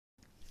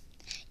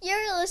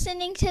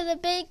listening to the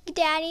Big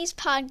Daddies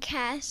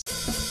podcast.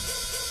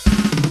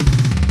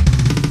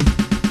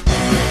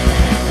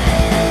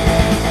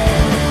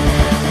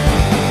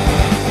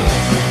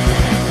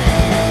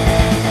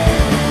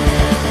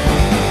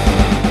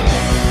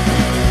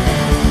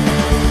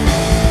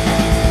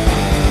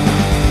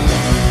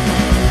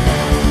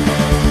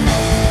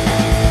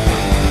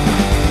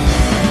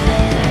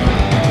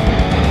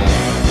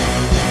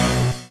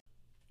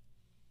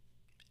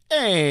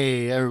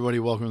 Hey, everybody,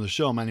 welcome to the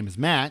show. My name is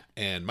Matt.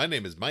 And my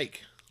name is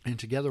Mike. And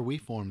together we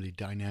form the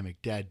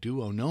dynamic dad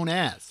duo known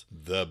as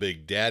The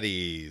Big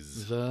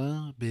Daddies.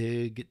 The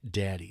Big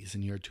Daddies.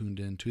 And you're tuned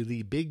in to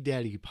the Big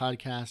Daddy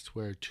podcast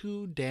where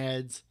two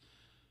dads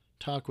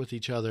talk with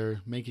each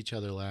other, make each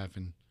other laugh,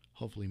 and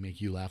hopefully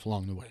make you laugh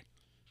along the way.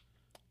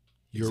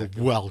 You're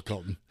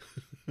welcome.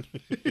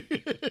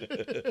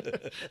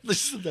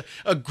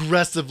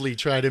 Aggressively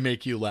try to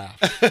make you laugh.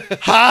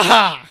 Ha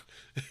ha!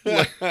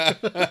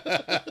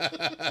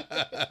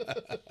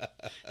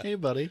 Hey,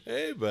 buddy.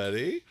 Hey,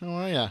 buddy. How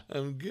are ya?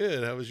 I'm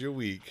good. How was your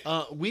week?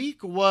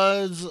 Week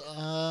was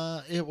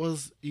it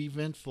was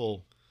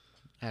eventful,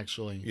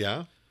 actually.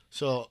 Yeah?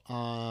 So,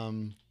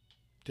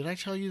 did I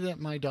tell you that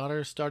my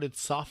daughter started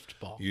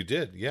softball? You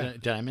did, yeah.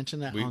 Did I mention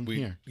that on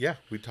here? Yeah,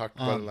 we talked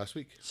about it last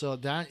week. So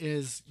that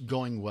is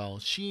going well.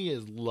 She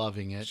is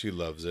loving it. She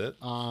loves it.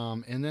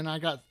 And then I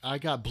got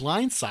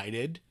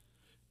blindsided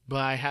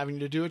by having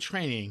to do a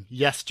training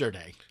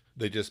yesterday.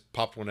 They just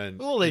popped one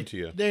into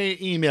you. They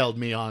emailed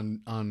me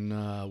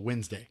on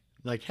Wednesday.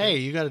 Like, hey,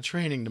 you got a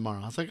training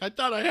tomorrow. I was like, I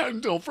thought I had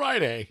until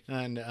Friday.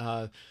 And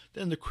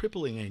then the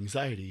crippling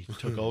anxiety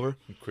took over.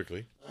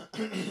 Quickly.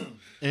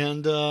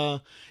 And, I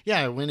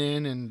went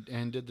in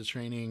and did the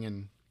training.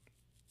 And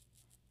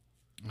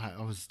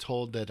I was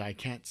told that I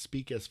can't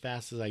speak as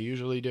fast as I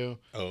usually do.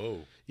 Oh.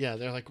 Yeah,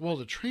 they're like, well,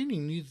 the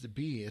training needs to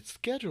be, it's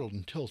scheduled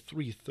until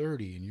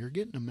 3:30. And you're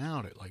getting them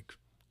out at like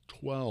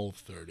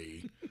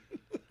 12:30.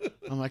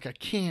 I'm like, I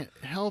can't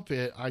help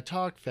it. I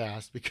talk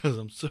fast because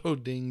I'm so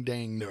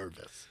ding-dang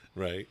nervous.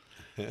 Right.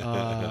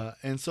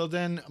 And so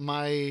then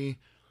my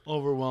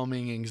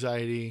overwhelming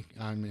anxiety,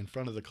 I'm in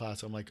front of the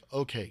class. I'm like,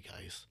 okay,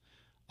 guys,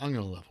 I'm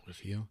going to level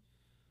with you.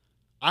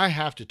 I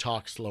have to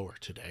talk slower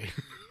today.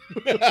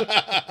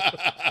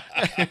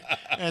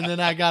 And then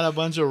I got a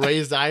bunch of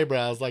raised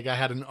eyebrows like I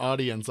had an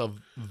audience of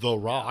The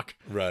Rock.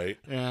 Right.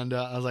 And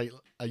I was like,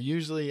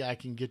 usually I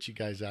can get you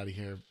guys out of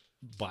here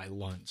by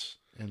lunch.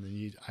 And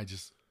then I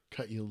just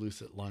cut you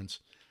loose at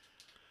lunch.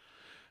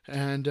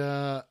 And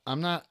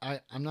I'm not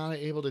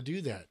able to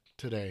do that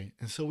today.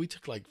 And so we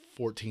took like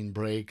 14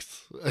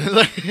 breaks.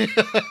 I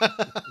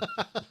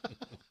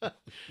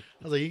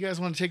was like, you guys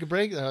want to take a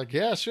break? They're like,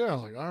 yeah, sure. I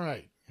was like, all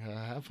right,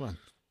 have fun.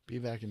 Be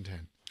back in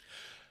 10.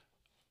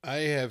 I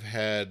have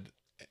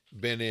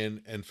been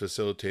in and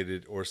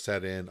facilitated or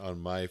sat in on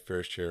my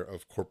fair share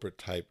of corporate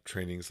type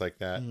trainings like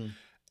that.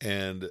 Mm-hmm.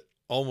 And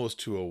almost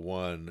to a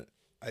one,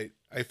 I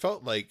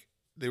felt like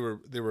they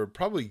were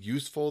probably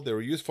useful. They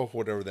were useful for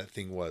whatever that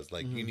thing was.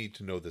 Like, you need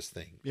to know this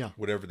thing. Yeah.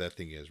 Whatever that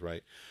thing is,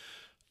 right?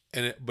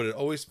 But it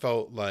always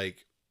felt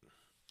like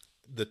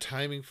the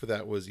timing for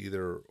that was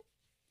either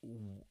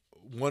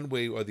one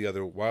way or the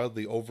other,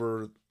 wildly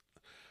over,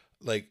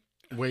 like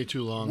way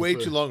too long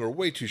or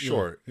way too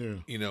short. Yeah.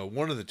 You know,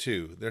 one of the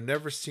two. There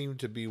never seemed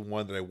to be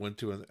one that I went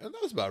to, and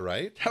that was about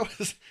right.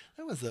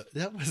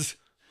 That was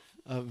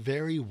a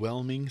very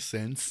whelming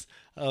sense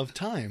of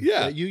time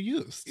that you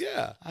used.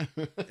 Yeah,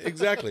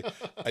 exactly.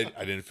 I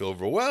didn't feel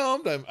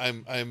overwhelmed.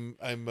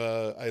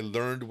 I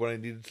learned what I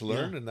needed to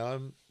learn, and now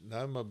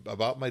I'm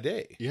about my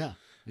day. Yeah.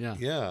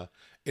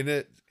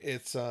 And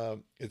it's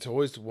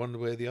always one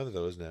way or the other,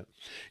 though, isn't it?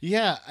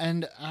 Yeah,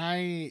 and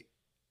I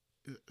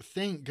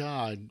thank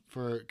God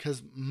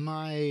because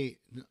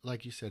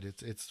like you said,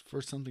 it's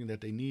for something that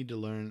they need to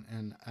learn,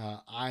 and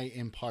I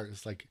impart.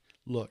 It's like,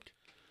 look,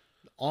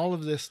 all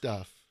of this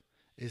stuff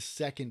is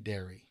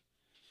secondary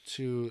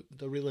to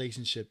the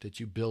relationship that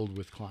you build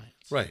with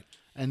clients. Right.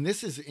 And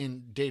this is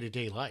in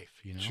day-to-day life,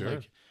 you know,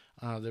 sure.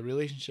 Like the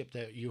relationship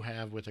that you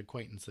have with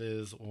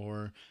acquaintances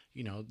or,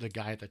 you know, the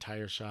guy at the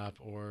tire shop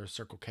or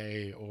Circle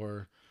K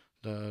or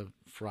the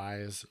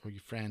Fries or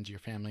your friends, your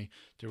family,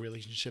 the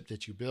relationship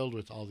that you build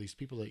with all these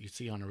people that you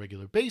see on a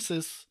regular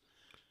basis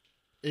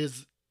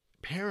is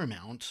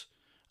paramount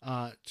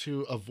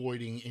to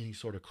avoiding any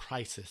sort of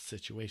crisis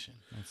situation.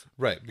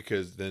 Right,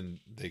 because then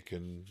they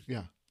can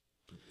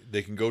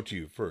go to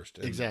you first.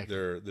 And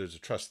exactly. There's a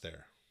trust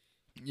there.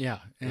 Yeah,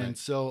 and right.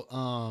 So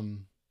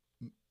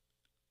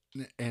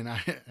and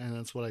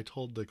that's what I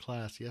told the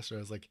class yesterday.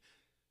 I was like,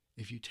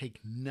 if you take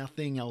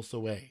nothing else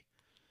away,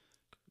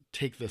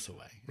 take this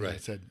away. And right. I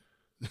said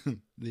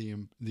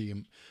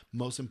the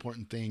most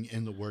important thing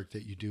in the work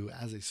that you do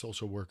as a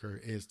social worker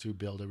is to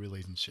build a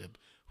relationship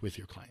with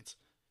your clients,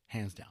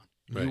 hands down.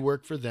 Right. You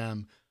work for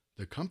them.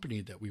 The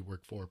company that we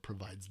work for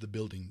provides the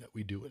building that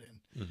we do it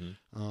in.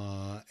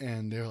 Mm-hmm.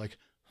 And they're like,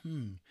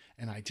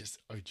 And I just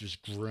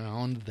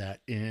ground that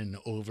in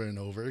over and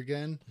over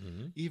again,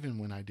 even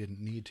when I didn't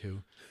need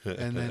to.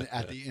 And then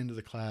at the end of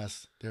the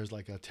class, there's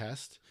like a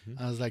test.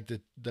 I was like,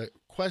 the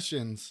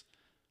questions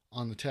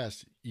on the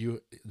test,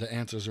 the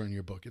answers are in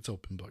your book. It's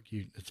open book.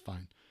 It's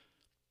fine.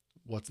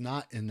 What's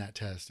not in that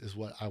test is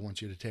what I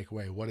want you to take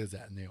away. What is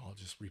that? And they all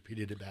just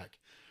repeated it back.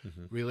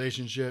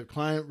 Relationship,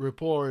 client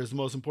rapport is the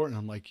most important.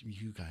 I'm like,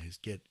 you guys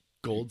get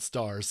gold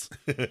stars.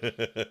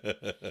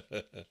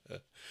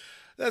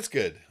 That's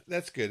good.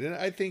 That's good. And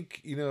I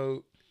think,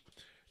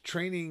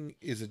 training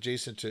is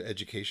adjacent to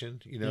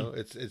education.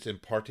 It's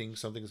imparting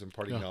something, it's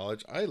imparting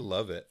knowledge. I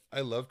love it.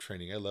 I love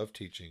training. I love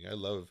teaching. I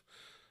love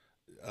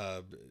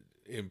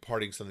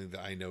imparting something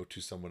that I know to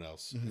someone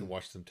else and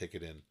watch them take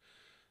it in.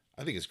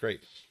 I think it's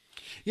great.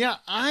 Yeah,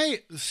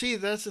 I see.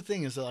 That's the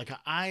thing is that, like,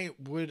 I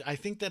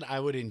think that I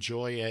would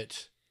enjoy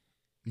it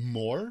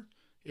more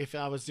if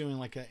I was doing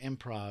like an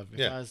improv,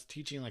 if I was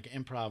teaching like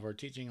improv or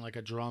teaching like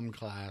a drum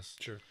class.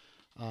 Sure.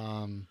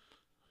 Or,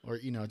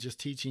 just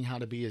teaching how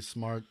to be a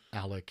smart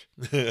aleck,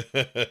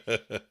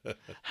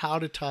 how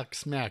to talk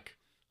smack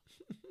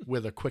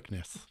with a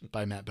quickness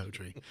by Matt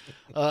Beaudry.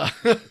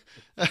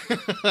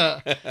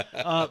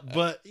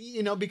 But,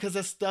 because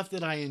that's stuff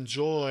that I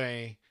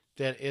enjoy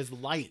that is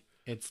light.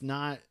 It's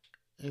not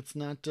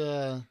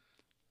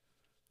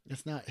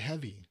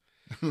heavy.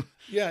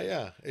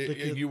 Yeah.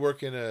 You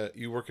work in a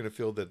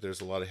field that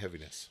there's a lot of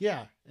heaviness.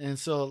 Yeah. And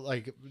so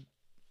like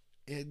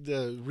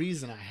the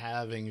reason I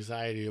have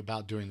anxiety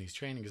about doing these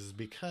trainings is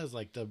because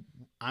like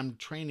I'm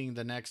training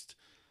the next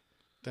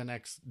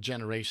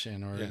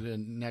generation or the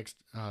next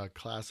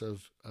class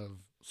of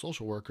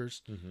social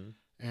workers,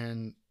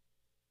 and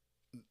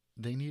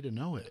they need to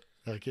know it.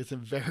 Like it's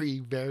very,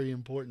 very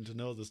important to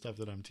know the stuff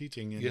that I'm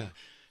teaching. And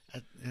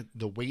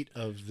the weight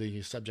of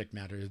the subject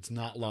matter, it's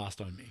not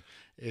lost on me.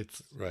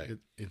 It's right.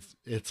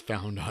 It's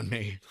found on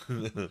me.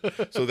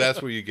 So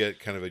that's where you get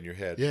kind of in your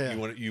head. Yeah.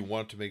 You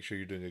want to make sure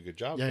you're doing a good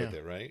job with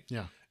it, right?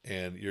 Yeah.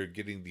 And you're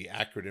getting the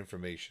accurate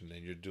information,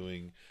 and you're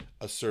doing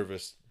a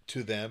service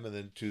to them, and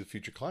then to the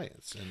future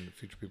clients and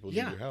future people who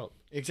need your help.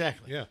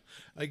 Exactly. Yeah,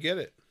 I get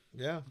it.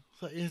 Yeah.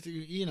 So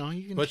you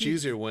can much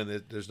easier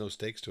when there's no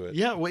stakes to it.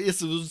 Yeah, well, it's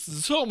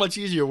so much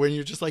easier when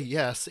you're just like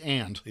yes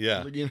and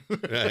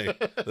right.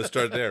 Let's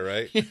start there,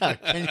 right?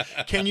 Yeah.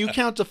 Can you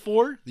count to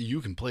 4?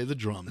 You can play the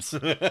drums.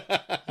 No,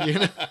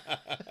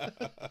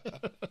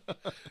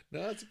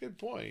 that's a good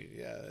point.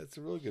 Yeah, that's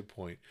a really good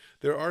point.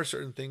 There are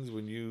certain things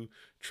when you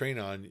train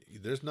on,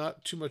 there's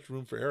not too much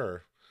room for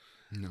error.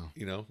 No.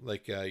 You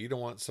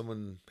don't want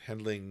someone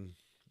handling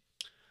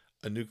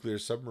a nuclear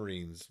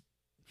submarine's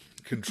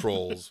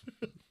controls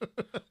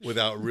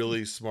without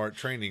really smart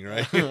training,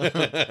 right?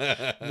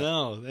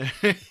 No.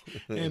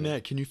 Hey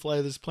Matt, can you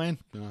fly this plane?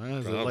 No,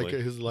 is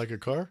it like a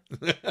car?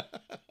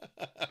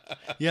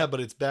 Yeah, but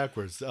it's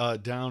backwards.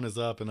 Down is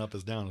up and up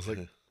is down. It's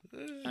like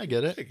I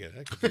get it. I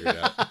can figure it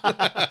out.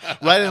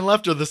 Right and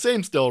left are the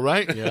same still,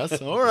 right?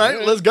 Yes. All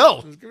right, let's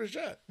go. Let's give it a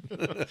shot.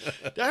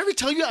 Did I ever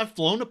tell you I've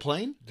flown a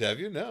plane? Have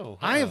you? No.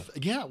 I have.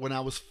 Yeah, when I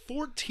was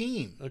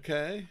 14.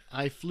 Okay.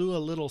 I flew a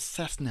little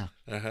Cessna.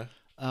 Uh-huh.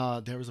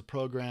 There was a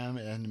program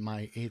in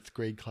my 8th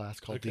grade class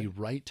called the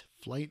Wright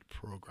Flight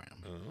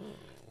Program. Oh.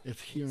 It's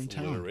here in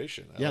town.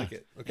 Alliteration. I like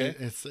it. Okay.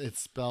 It's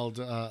spelled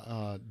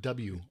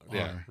W-R.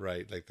 Yeah,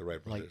 right. Like the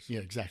Wright brothers.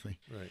 Yeah, exactly.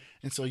 Right.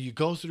 And so you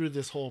go through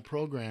this whole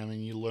program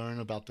and you learn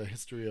about the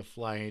history of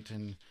flight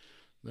and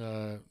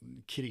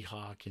Kitty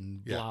Hawk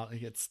and blah.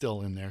 It's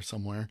still in there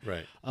somewhere.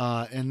 Right.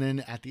 And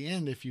then at the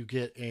end, if you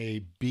get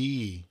a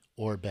B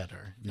or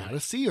better, not a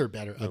C or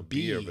better, a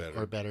B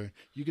or better,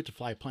 you get to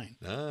fly a plane.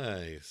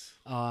 Nice.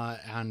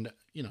 And,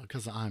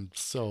 because I'm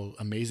so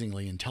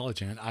amazingly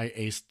intelligent, I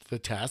aced the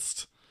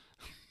test.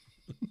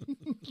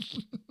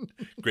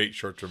 Great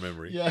short-term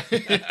memory. Yeah.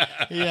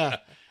 Yeah.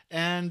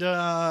 And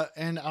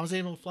I was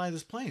able to fly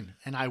this plane.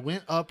 And I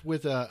went up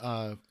with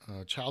a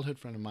childhood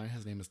friend of mine.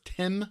 His name is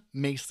Tim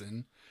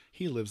Mason.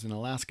 He lives in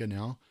Alaska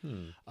now.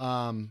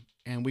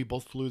 And we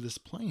both flew this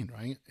plane,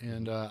 right?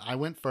 And I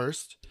went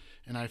first,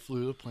 and I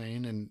flew the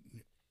plane, and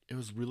it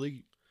was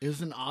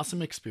an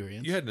awesome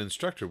experience. You had an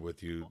instructor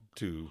with you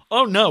too.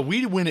 Oh no,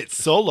 we went it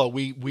solo.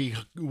 We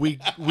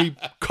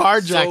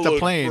carjacked the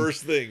plane.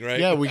 First thing, right?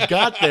 Yeah, we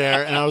got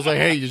there, and I was like,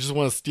 "Hey, you just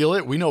want to steal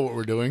it? We know what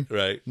we're doing."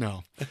 Right.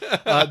 No,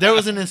 there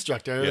was an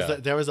instructor.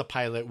 There was a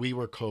pilot. We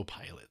were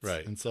co-pilots.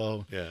 Right. And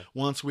so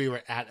once we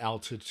were at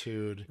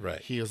altitude,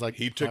 he was like,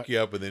 he took you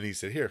up, and then he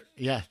said, "Here,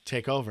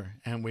 take over."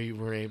 And we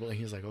were able.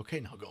 He was like, "Okay,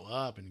 now go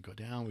up and go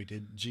down." We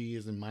did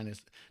G's and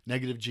minus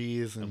negative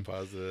G's and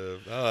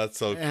positive. Oh, that's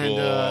so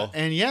cool.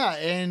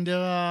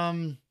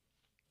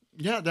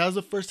 That was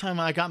the first time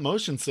I got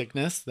motion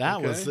sickness.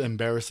 That was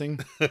embarrassing.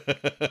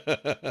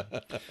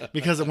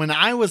 Because when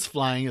I was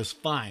flying, it was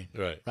fine.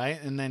 Right.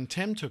 And then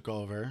Tim took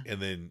over. And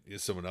then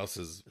someone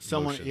else's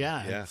motion.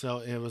 Yeah.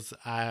 So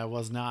I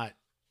was not,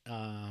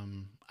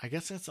 I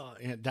guess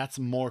that's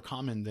more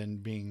common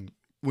than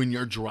when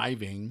you're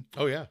driving.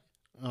 Oh, yeah.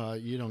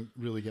 You don't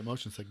really get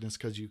motion sickness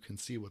because you can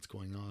see what's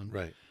going on.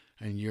 Right.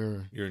 and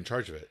you're in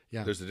charge of it.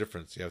 Yeah. There's a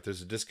difference. Yeah, if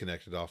there's a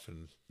disconnect, it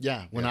often.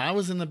 Yeah, when I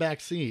was in the back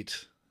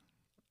seat,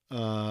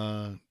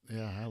 I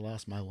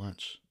lost my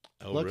lunch.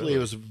 Oh, Luckily, really? it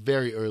was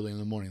very early in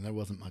the morning. There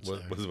wasn't much there.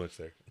 Wasn't much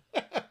there.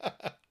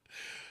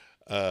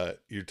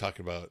 You're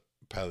talking about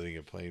piloting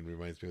a plane.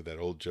 Reminds me of that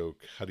old joke.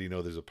 How do you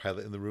know there's a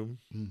pilot in the room?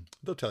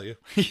 They'll tell you.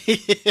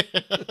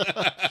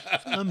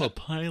 I'm a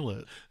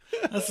pilot.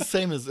 That's the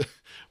same as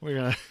we're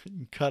gonna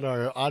cut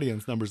our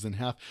audience numbers in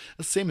half.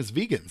 That's the same as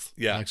vegans.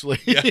 Yeah, actually.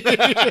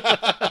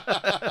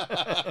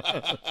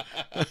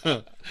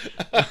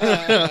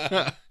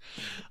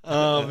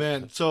 Oh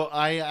man! So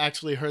I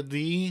actually heard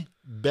the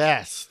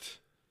best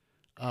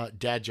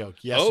dad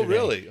joke yesterday. Oh,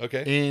 really?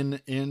 Okay.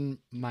 In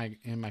my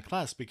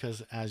class,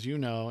 because as you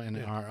know,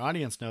 and our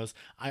audience knows,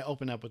 I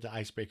open up with the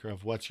icebreaker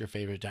of what's your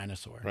favorite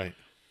dinosaur. Right.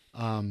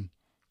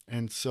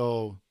 And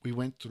so we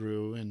went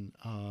through, and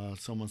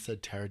someone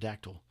said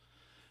pterodactyl,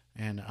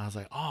 and I was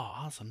like, "Oh,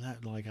 awesome! That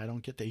I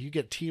don't get that. You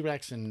get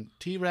T-Rex and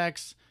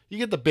T-Rex. You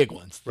get the big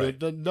ones, right?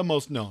 The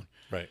most known,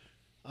 right?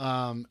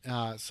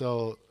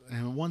 So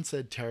and one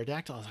said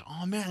pterodactyl. I was like,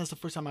 "Oh man, that's the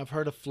first time I've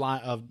heard of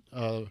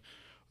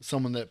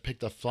someone that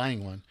picked a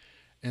flying one."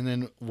 And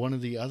then one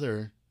of the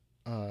other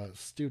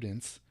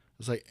students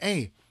was like,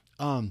 "Hey,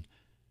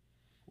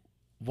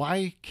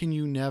 why can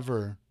you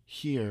never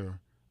hear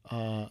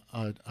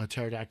a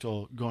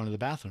pterodactyl going to the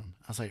bathroom?"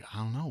 I was like, "I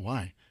don't know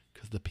why,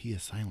 because the P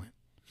is silent."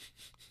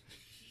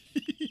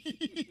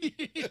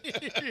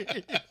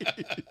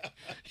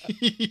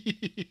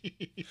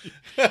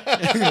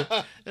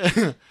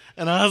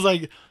 And I was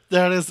like,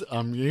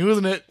 I'm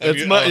using it. I'm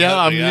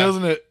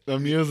using it.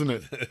 I'm using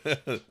it.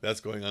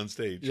 That's going on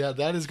stage. Yeah,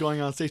 that is going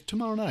on stage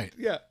tomorrow night.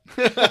 Yeah.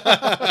 Do you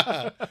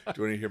want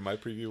to hear my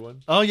preview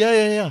one? Oh,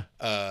 yeah.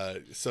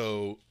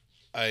 So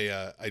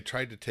I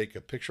tried to take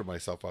a picture of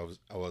myself. I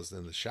was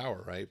in the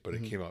shower, right? But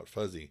it came out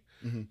fuzzy.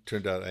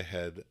 Turned out I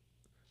had,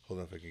 hold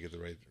on if I can get the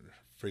right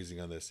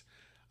phrasing on this.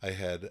 I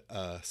had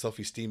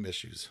self-esteem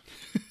issues.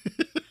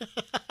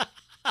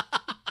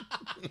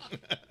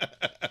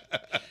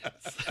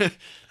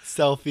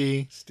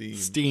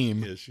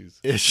 Steam issues.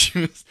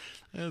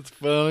 That's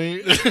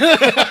funny.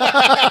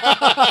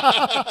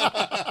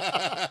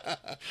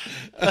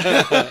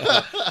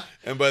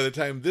 And by the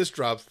time this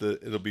drops,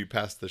 it'll be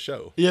past the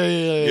show.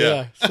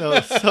 Yeah.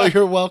 So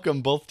you're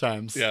welcome both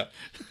times. Yeah.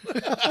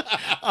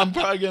 I'm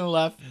probably gonna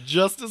laugh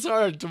just as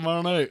hard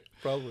tomorrow night.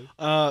 Probably.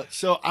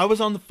 So I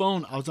was on the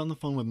phone.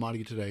 With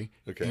Marty today.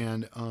 Okay.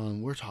 And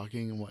we're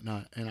talking and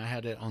whatnot, and I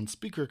had it on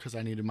speaker because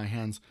I needed my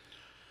hands.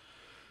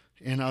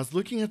 And I was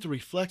looking at the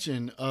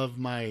reflection of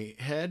my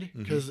head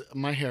because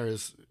my hair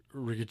is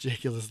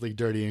ridiculously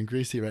dirty and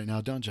greasy right now.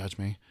 Don't judge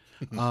me.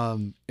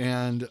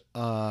 And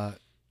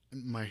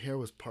my hair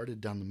was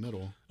parted down the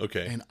middle.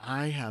 Okay. And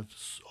I have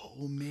so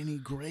many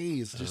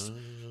grays just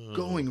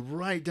going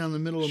right down the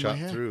middle of my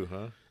head. Shot through,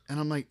 huh? And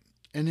I'm like,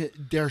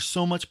 they're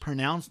so much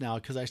pronounced now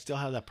because I still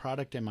have that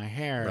product in my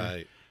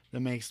hair that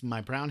makes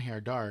my brown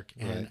hair dark.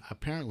 And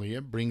apparently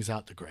it brings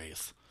out the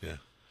grays. Yeah.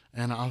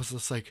 And I was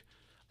just like,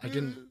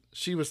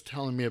 she was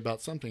telling me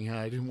about something and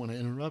I didn't want to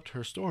interrupt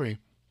her story.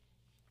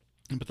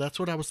 But that's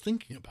what I was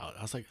thinking about.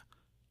 I was like,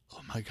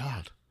 oh my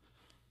God,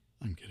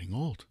 I'm getting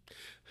old.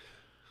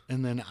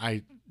 And then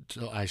I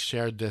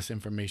shared this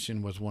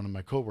information with one of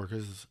my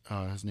coworkers.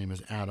 His name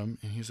is Adam.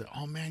 And he said,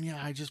 oh man,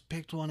 yeah, I just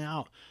picked one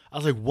out. I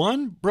was like,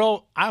 one?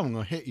 Bro, I'm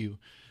going to hit you.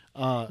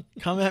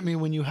 Come at me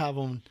when you have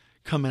them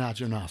coming out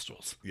your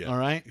nostrils. Yeah. All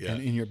right? Yeah.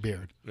 And in your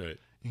beard. Right.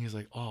 And he's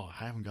like, oh,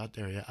 I haven't got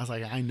there yet. I was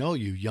like, I know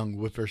you, young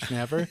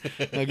whippersnapper.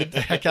 Now get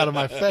the heck out of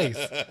my face.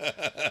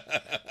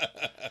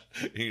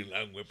 You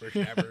young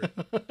whippersnapper.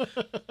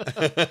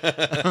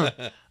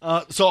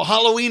 So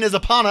Halloween is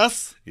upon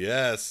us.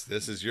 Yes,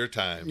 this is your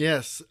time.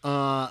 Yes.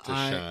 To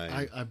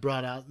shine. I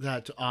brought out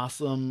that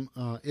awesome,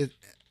 it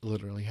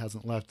literally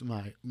hasn't left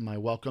my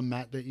welcome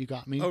mat that you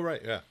got me. Oh,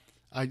 right, yeah.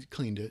 I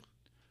cleaned it.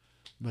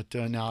 But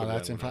now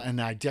that's in front. And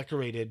I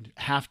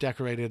half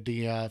decorated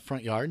the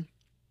front yard.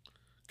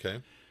 Okay.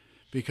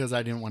 Because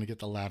I didn't want to get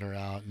the ladder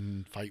out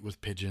and fight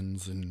with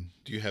pigeons. And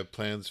do you have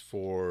plans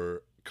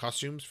for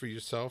costumes for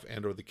yourself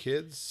and or the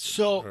kids?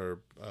 So or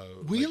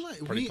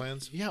party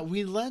plans? Yeah,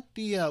 we let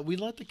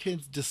the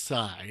kids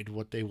decide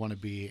what they want to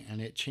be,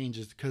 and it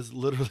changes because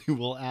literally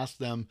we'll ask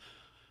them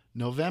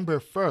November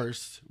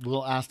 1st.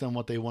 We'll ask them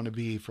what they want to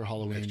be for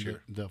Halloween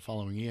the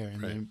following year,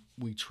 and then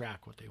we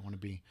track what they want to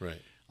be. Right.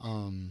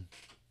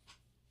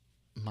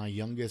 My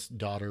youngest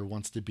daughter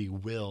wants to be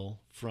Will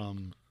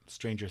from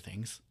Stranger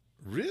Things.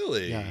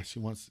 Really? Yeah, she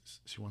wants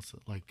to,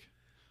 like,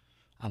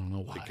 I don't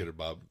know why. Like get her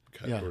bob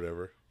cut or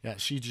whatever. Yeah,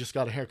 she just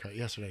got a haircut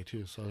yesterday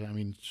too, so I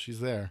mean she's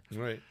there.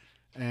 Right.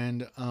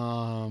 And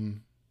I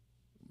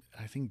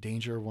think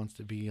Danger wants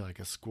to be like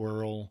a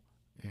squirrel,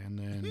 and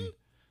then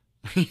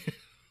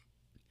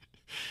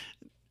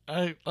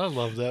I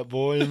love that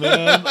boy,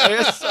 man.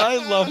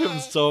 I love him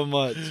so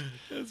much.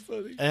 That's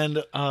funny. And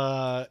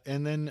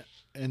then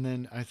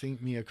I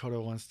think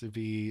Miyako wants to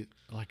be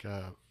like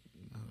a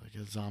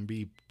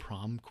zombie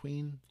prom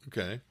queen.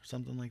 Okay. Or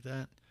something like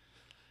that.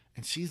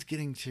 and she's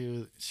getting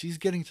to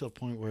the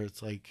point where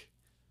it's like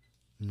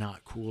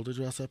not cool to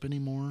dress up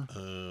anymore.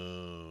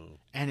 Oh.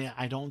 And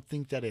I don't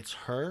think that it's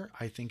her.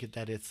 I think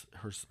that it's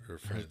her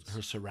friends,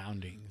 her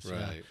surroundings.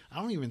 Right. Yeah.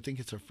 I don't even think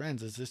it's her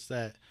friends. It's just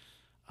that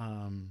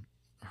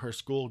her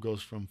school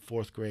goes from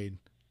 4th grade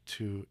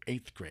to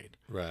 8th grade.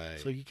 Right.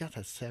 So you got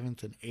that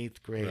 7th and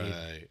 8th grade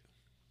Right.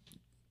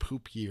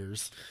 poop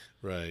years.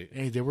 Right.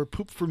 Hey, they were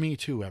poop for me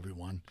too,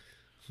 everyone.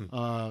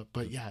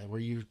 But yeah, where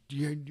you're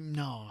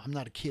no, I'm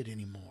not a kid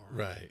anymore.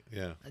 Right.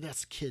 Yeah.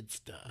 That's kid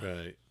stuff.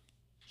 Right.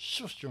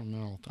 Shut your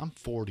mouth. I'm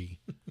 40.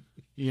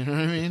 You know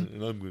what I mean?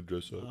 And I'm going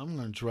to dress up. I'm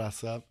going to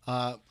dress up.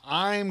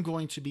 I'm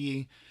going to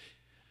be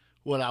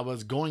what I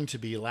was going to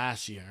be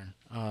last year,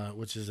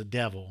 which is a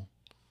devil.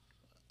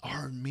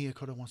 Or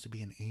Miyakota wants to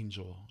be an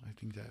angel. I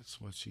think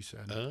that's what she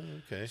said. Oh,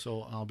 okay.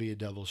 So I'll be a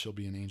devil. She'll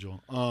be an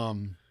angel.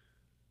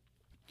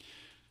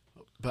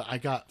 But I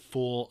got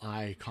full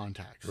eye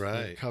contacts.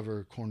 Right. That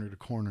cover corner to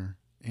corner.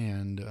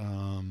 And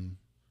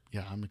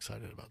yeah, I'm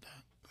excited about that.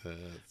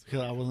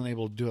 Because I wasn't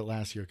able to do it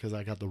last year because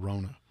I got the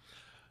Rona.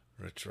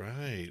 That's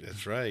right.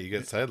 That's right. You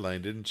got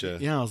sidelined, didn't you?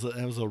 Yeah,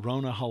 it was a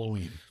Rona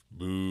Halloween.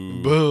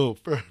 Boo. Boo.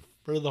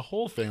 For the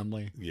whole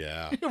family.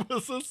 Yeah. It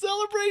was a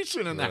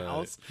celebration in the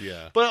house.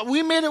 Yeah. But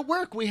we made it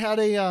work. We had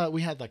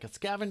like a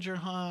scavenger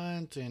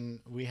hunt, and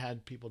we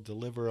had people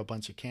deliver a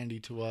bunch of candy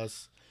to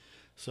us.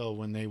 So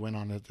when they went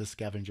on the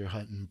scavenger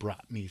hunt and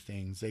brought me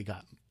things, they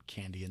got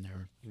candy in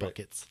their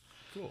buckets.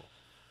 Cool.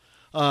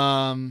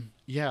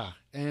 Yeah.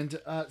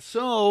 And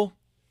so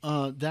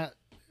that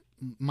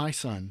my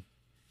son,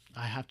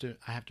 I have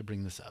to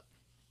bring this up.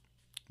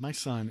 My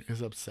son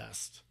is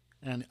obsessed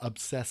and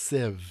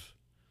obsessive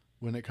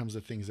when it comes to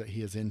things that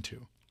he is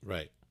into.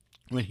 Right.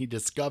 When he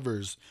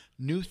discovers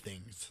new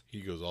things,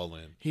 He goes all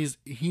in.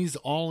 he's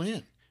all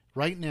in.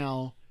 Right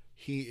now,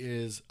 he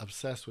is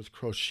obsessed with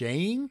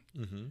crocheting.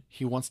 Mm-hmm.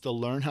 He wants to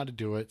learn how to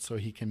do it so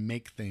he can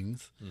make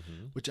things,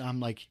 Mm-hmm. which I'm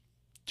like,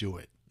 do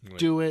it. Right.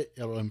 Do it.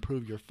 It'll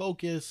improve your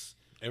focus,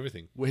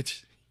 Everything.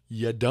 which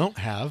you don't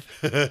have.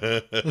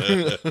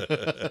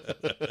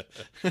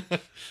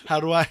 How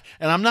do I?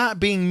 And I'm not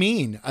being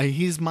mean.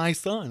 He's my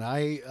son.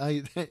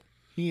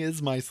 He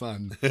is my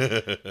son.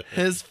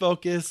 His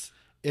focus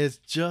is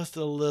just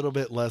a little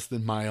bit less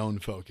than my own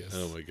focus.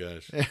 Oh my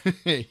gosh.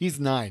 He's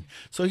 9.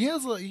 So he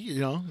has,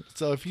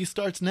 so if he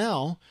starts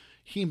now,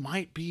 he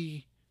might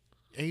be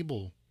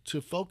able to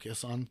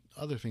focus on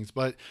other things.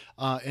 But,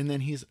 and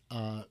then he's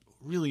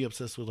really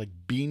obsessed with like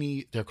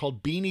they're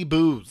called Beanie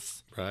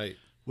Boos. Right.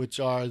 Which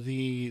are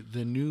the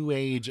new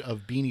age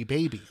of Beanie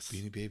Babies.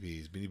 Beanie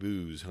Babies, Beanie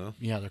Boos, huh?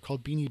 Yeah, they're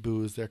called Beanie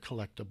Boos. They're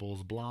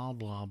collectibles, blah,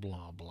 blah,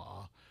 blah,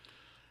 blah.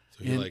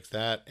 So he likes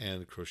that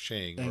and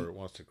crocheting, or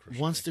wants to crochet.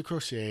 Wants to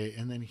crochet,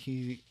 and then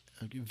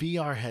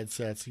VR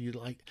headsets.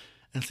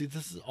 And see,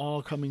 this is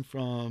all coming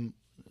from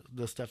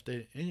the stuff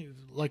that,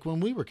 like when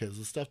we were kids,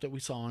 the stuff that we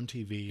saw on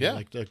TV,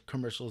 like the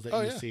commercials that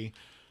you see.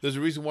 There's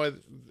a reason why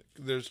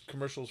there's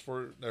commercials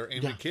that are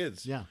aimed at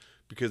kids. Yeah.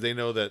 Because they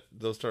know that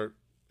they'll start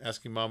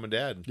asking mom and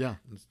dad. Yeah.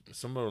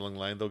 Somewhere along the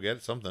line, they'll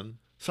get something.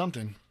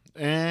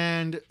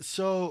 And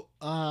so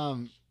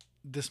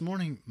this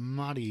morning,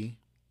 Madi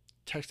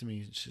texted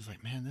me. She's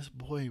like, man, this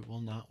boy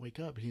will not wake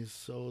up. He's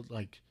so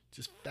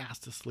just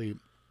fast asleep.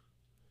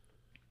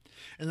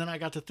 And then I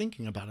got to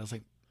thinking about it. I was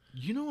like,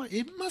 you know what?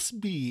 It must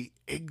be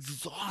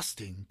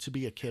exhausting to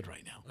be a kid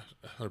right now.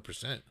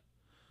 100%.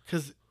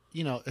 Because,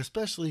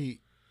 especially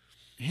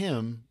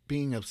him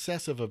being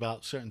obsessive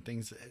about certain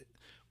things,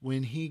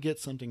 when he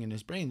gets something in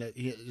his brain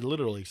it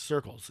literally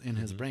circles in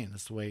his brain.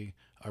 That's the way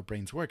our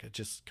brains work. It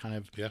just kind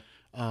of,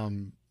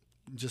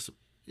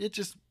 it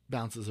just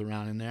bounces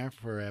around in there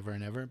forever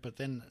and ever. But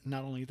then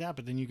not only that,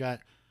 but then you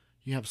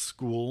have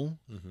school,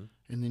 and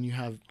then you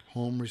have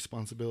home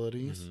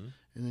responsibilities,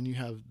 and then you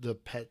have the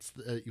pets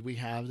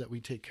that we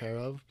take care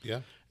of.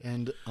 Yeah.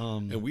 And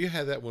we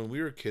had that when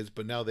we were kids,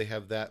 but now they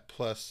have that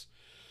plus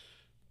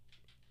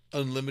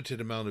unlimited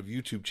amount of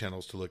YouTube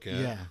channels to look at.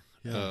 Yeah.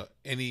 Yeah.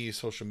 Any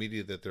social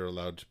media that they're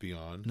allowed to be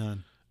on.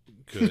 None.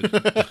 Good.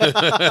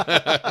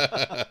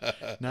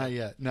 Not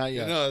yet. No,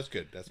 that's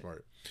good. That's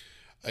smart.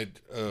 I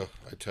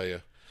tell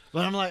you.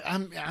 But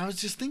I was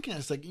just thinking,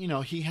 it's like,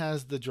 he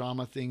has the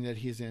drama thing that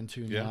he's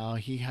into now.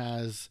 He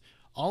has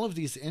all of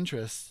these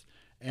interests,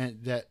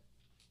 and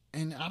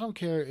I don't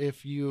care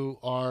if you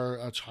are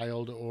a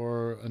child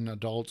or an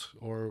adult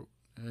or,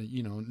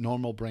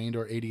 normal brained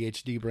or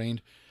ADHD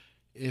brained.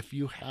 If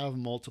you have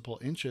multiple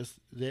interests,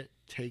 that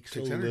takes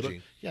a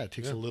energy. A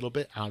little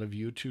bit out of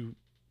you to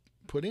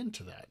put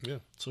into that. Yeah.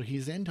 So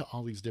he's into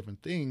all these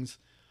different things.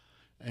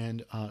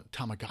 And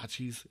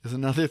Tamagotchis is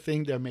another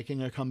thing. They're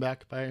making a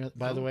comeback, by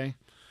the way.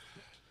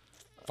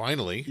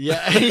 Finally.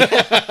 Yeah.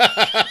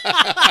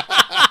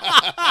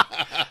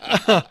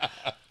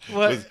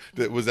 Was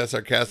that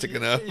sarcastic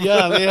enough?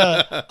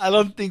 Yeah. I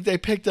don't think they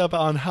picked up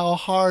on how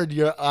hard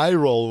your eye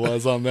roll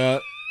was on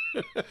that.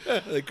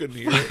 They couldn't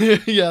hear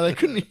it. Yeah, they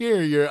couldn't hear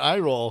your eye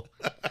roll.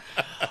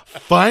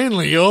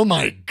 Finally, oh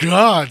my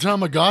God,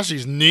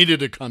 Tamagotchis needed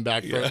to come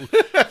back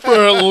for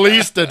at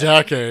least a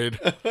decade.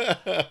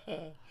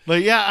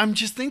 But yeah, I'm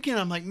just thinking,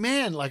 I'm like,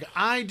 man, like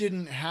I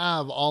didn't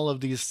have all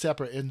of these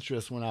separate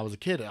interests when I was a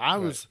kid.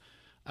 I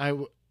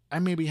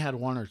maybe had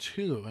one or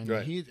two, and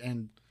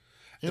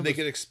and they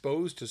get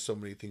exposed to so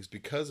many things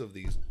because of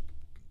these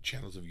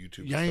channels of YouTube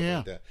and Yeah, stuff yeah,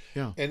 like that.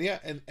 yeah. And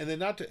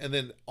then and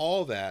then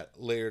all that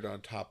layered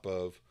on top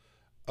of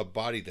a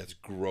body that's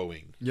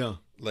growing. Yeah.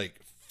 Like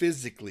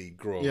physically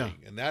growing. Yeah.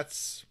 And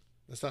that's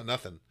not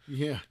nothing.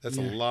 Yeah. That's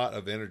a lot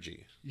of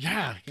energy.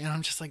 Yeah. And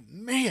I'm just like,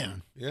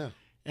 man. Yeah.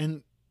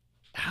 And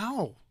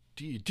how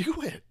do you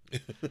do it?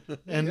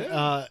 And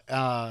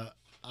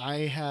I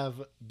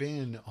have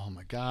been, oh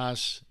my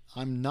gosh,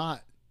 I'm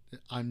not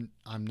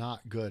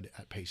good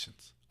at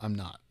patience. I'm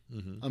not.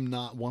 Mm-hmm. I'm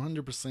not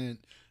 100%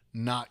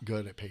 not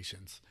good at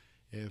patience.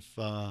 And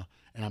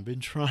I've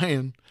been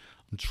trying.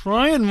 I'm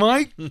trying,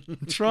 Mike.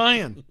 I'm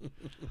trying.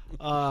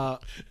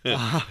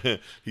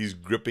 He's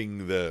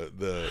gripping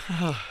the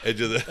edge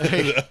of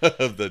the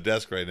of the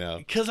desk right now.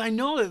 Because I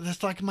know that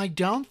that's like my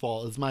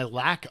downfall is my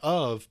lack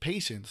of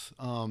patience.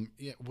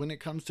 When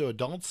it comes to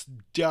adults,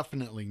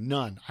 definitely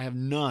none. I have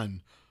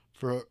none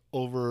for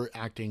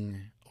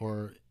overacting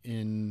or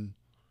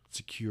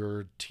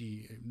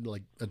insecurity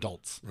like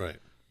adults. Right.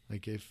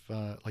 Like if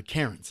like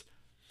Karens.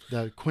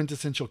 The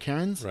quintessential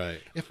Karens. Right.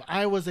 If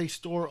I was a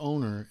store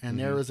owner and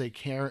there was a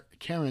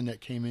Karen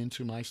that came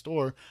into my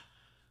store,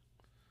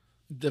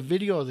 the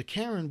video of the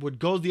Karen would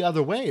go the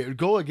other way. It would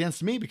go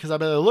against me because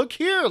I'd be like, look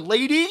here,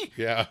 lady.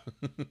 Yeah.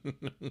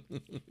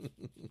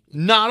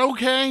 Not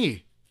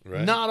okay.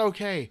 Right. Not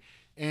okay.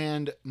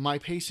 And my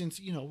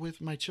patience,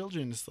 with my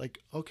children, it's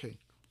like, okay,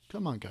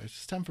 come on, guys.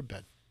 It's time for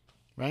bed.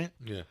 Right?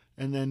 Yeah.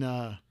 And then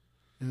I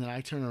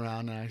turn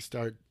around and I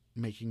start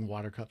making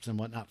water cups and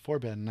whatnot for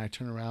bed, and I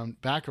turn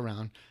back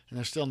around, and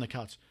they're still on the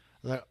couch.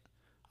 I'm like,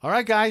 all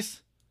right,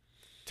 guys,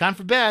 time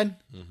for bed.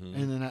 Mm-hmm.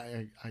 And then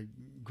I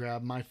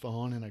grab my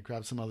phone and I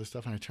grab some other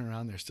stuff, and I turn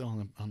around, and they're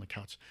still on the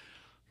couch.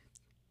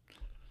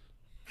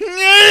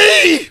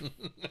 Yay!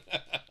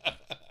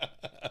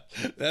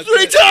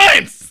 3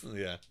 times.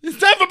 Yeah, it's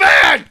time for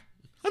bed.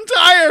 I'm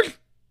tired,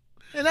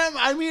 and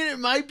I mean, it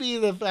might be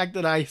the fact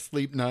that I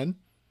sleep none.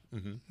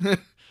 Mm-hmm.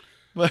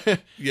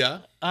 But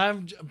yeah,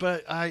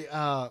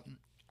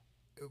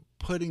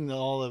 putting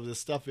all of this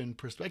stuff in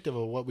perspective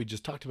of what we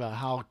just talked about,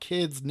 how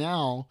kids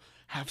now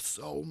have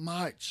so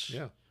much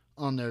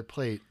on their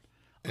plate,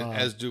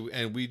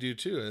 and we do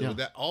too. And Yeah.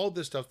 that all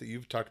this stuff that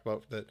you've talked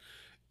about that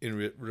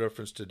in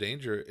reference to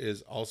danger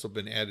is also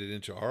been added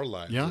into our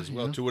lives as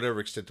well, to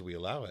whatever extent that we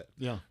allow it.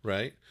 Yeah,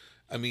 right.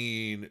 I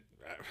mean,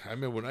 I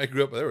remember when I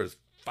grew up, there was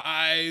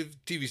 5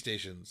 TV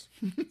stations,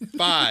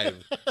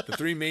 5, the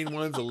 3 main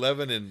ones,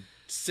 11 and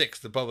 6,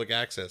 the public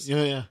access.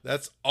 Yeah.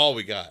 That's all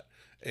we got.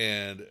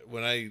 And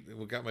when I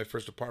got my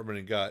first apartment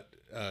and got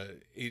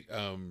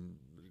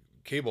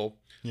cable,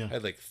 I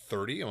had like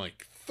 30. I'm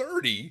like,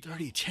 30?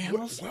 30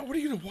 channels? What are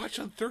you going to watch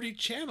on 30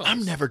 channels?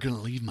 I'm never going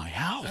to leave my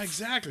house.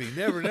 Exactly.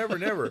 Never, never,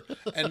 never.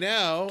 And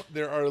now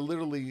there are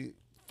literally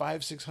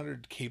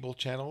 500-600 cable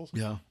channels.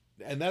 Yeah.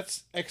 And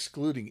that's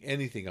excluding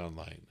anything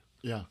online.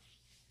 Yeah.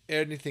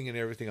 Anything and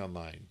everything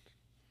online.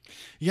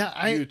 Yeah,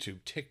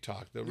 YouTube,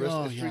 TikTok, the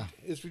rest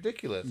it's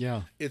ridiculous.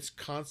 Yeah. It's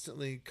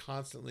constantly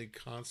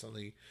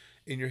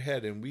in your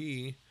head, and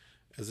we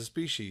as a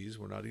species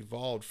were not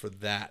evolved for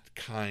that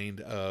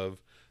kind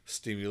of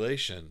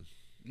stimulation,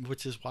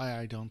 which is why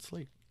I don't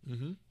sleep.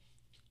 Mm-hmm.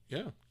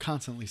 Yeah.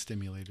 Constantly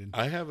stimulated.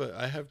 I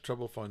have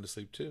trouble falling to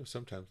sleep too,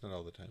 sometimes, not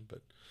all the time,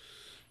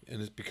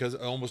 and it's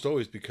almost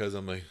always because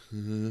I'm like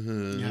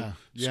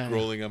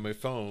scrolling on my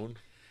phone.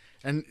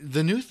 And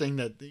the new thing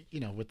that,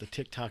 with the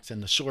TikToks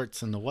and the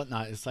shorts and the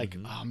whatnot, it's like,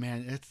 oh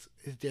man,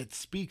 it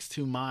speaks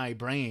to my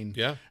brain.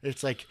 Yeah.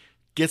 It's like,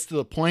 gets to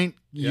the point,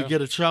 you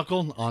get a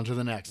chuckle, on to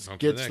the next.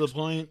 Gets to the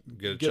point,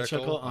 get a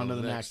chuckle, on to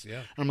the next.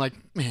 Yeah. I'm like,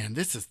 man,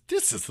 this is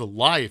the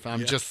life.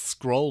 I'm just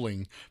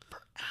scrolling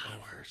for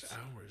hours.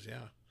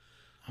 Yeah.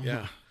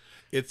 Yeah.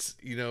 It's,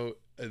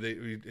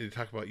 they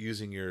talk about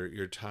using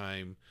your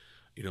time,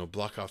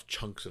 block off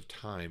chunks of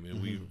time,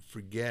 and we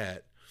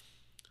forget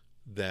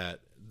that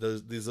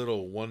these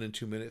little 1 and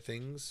 2 minute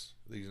things,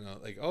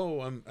 like, oh,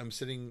 I'm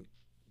sitting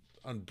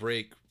on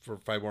break for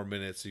 5 more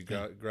minutes. So you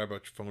grab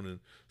out your phone and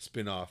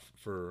spin off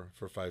for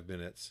 5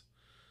 minutes.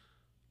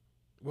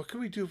 What can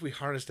we do if we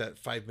harness that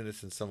 5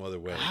 minutes in some other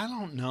way? I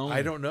don't know.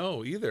 I don't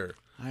know either.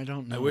 I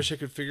don't know. I wish I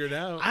could figure it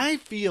out. I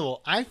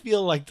feel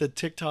like the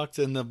TikToks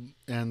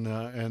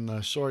and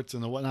the shorts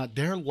and the whatnot,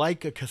 they're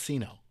like a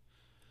casino.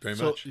 Very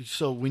much.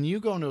 So when you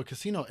go into a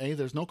casino, A,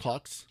 there's no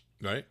clocks.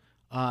 Right.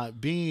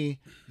 B,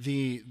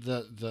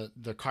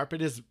 the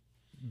carpet is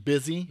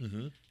busy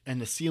and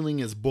the ceiling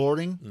is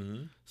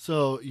boarding,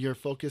 so your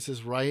focus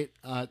is right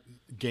at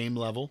game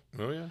level.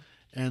 Oh yeah.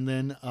 And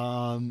then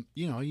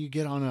you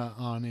get on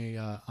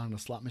a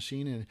slot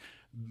machine and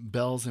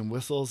bells and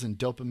whistles and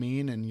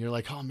dopamine, and you're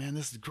like, oh man,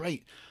 this is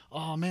great.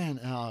 Oh man,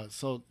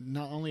 so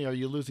not only are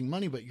you losing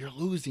money, but you're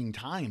losing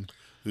time.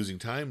 Losing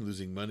time,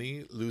 losing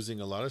money, losing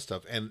a lot of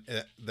stuff. And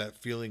that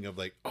feeling of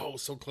like, oh,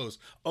 so close.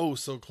 Oh,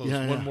 so close.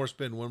 One more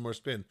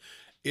spin.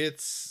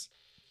 It's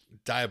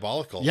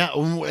diabolical. Yeah,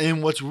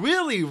 and what's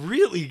really,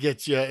 really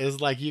gets you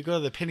is like you go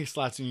to the penny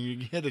slots and you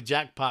hit a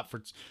jackpot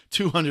for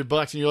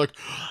 $200 and you're like,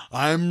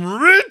 I'm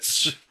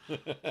rich.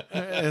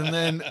 and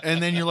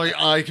then you're like,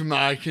 I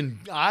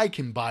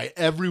can buy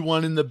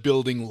everyone in the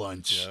building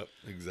lunch. Yep,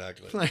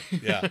 exactly.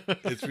 Yeah,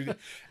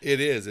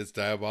 it's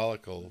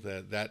diabolical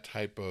that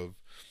type of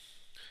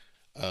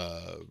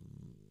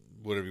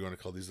whatever you want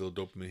to call these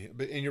little dopamine.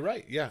 And you're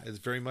right. Yeah, it's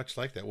very much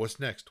like that.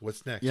 What's next?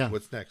 What's next? Yeah.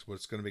 What's next?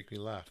 What's going to make me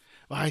laugh?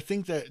 Well, I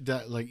think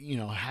that like,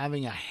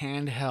 having a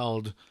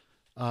handheld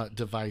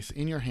device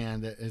in your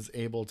hand that is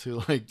able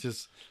to like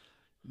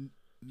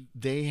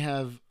they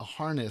have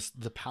harnessed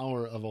the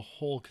power of a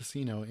whole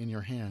casino in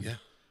your hand. Yeah.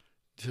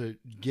 To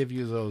give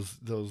you those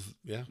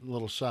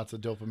little shots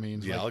of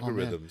dopamine. The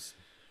algorithms.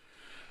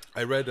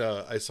 I read,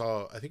 I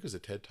think it was a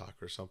TED Talk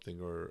or something,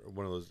 or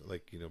one of those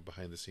like,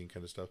 behind the scene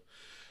kind of stuff.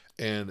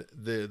 And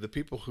the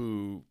people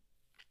who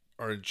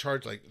are in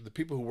charge, like the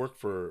people who work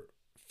for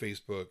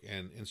Facebook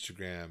and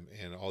Instagram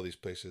and all these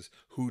places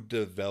who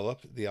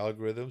develop the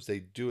algorithms, they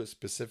do it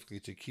specifically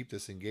to keep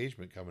this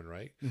engagement coming,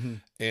 right? Mm-hmm.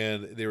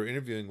 And they were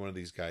interviewing one of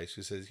these guys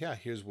who says, yeah,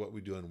 here's what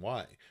we do and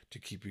why, to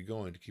keep you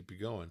going.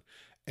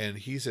 And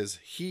he says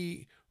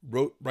he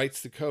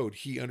writes the code.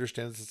 He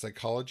understands the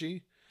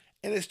psychology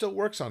and it still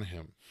works on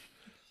him.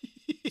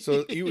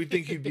 So you would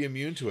think he'd be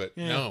immune to it.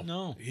 Yeah,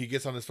 no. He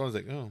gets on his phone. He's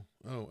like, oh.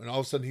 And all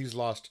of a sudden he's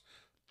lost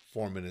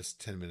 4 minutes,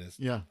 10 minutes.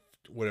 Yeah.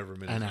 Whatever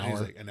minutes. An hour.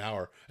 He's like, an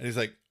hour. And he's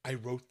like, I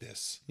wrote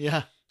this.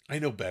 Yeah. I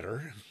know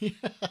better.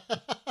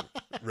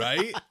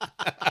 Right?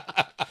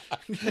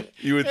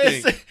 You would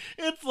think.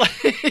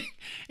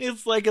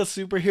 It's like a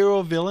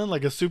superhero villain,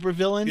 like a super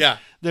villain. Yeah.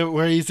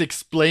 Where he's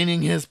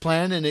explaining his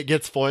plan and it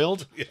gets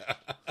foiled. Yeah.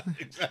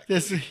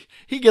 Exactly.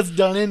 He gets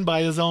done in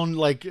by his own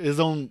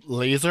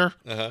laser.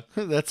 Uh-huh.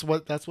 That's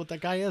what that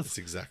guy is. That's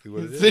exactly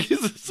what it is.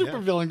 He's a super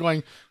villain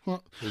going,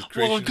 well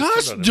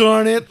gosh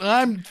darn it,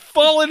 I'm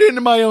falling into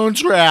my own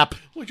trap.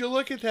 Would you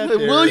look at that there?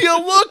 Will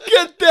you look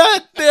at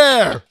that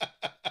there?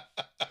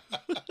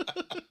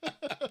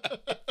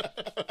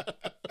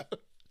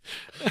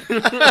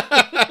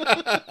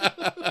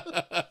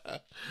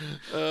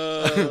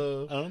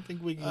 I don't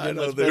think we can get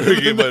much better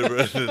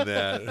than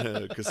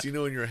that.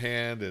 Casino in your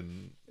hand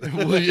and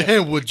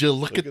would you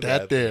look at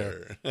that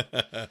there?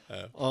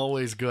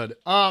 Always good.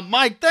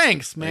 Mike,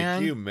 thanks, man.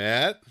 Thank you,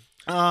 Matt.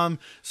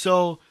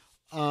 So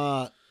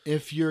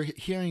if you're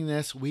hearing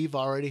this, we've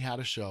already had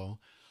a show,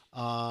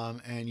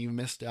 and you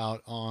missed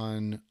out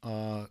on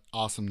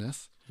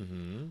awesomeness.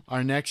 Mm-hmm.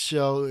 Our next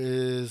show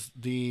is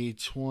the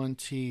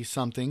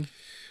 20-something.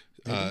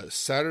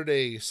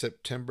 Saturday,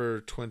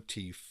 September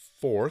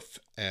 24th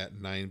at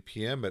 9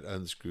 p.m. at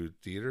Unscrewed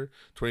Theater.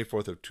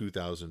 24th of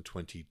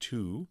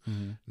 2022,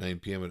 9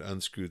 p.m. at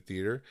Unscrewed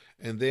Theater.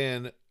 And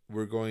then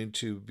we're going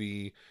to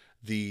be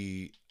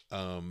the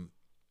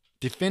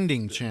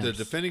defending champs. The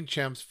defending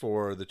champs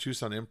for the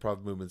Tucson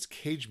Improv Movement's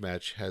cage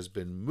match has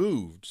been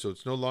moved. So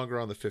it's no longer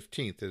on the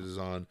 15th. It is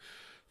on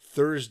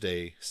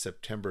Thursday,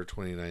 September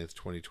 29th,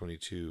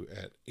 2022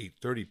 at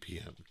 8:30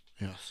 p.m.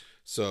 Yes.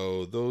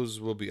 So those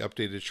will be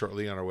updated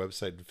shortly on our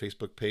website and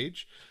Facebook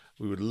page.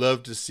 We would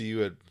love to see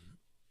you at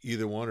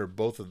either one or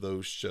both of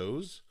those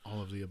shows.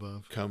 All of the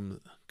above. Come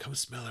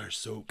smell our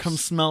soaps. Come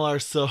smell our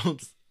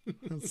soaps.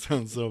 That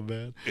sounds so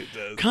bad. It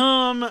does.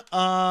 Come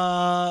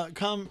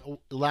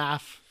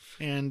laugh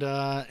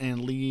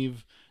and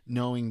leave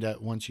knowing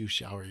that once you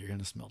shower, you're going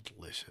to smell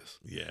delicious.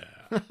 Yeah.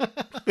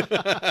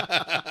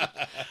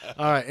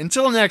 All right.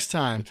 Until next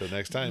time.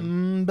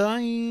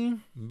 Bye.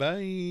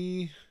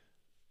 Bye.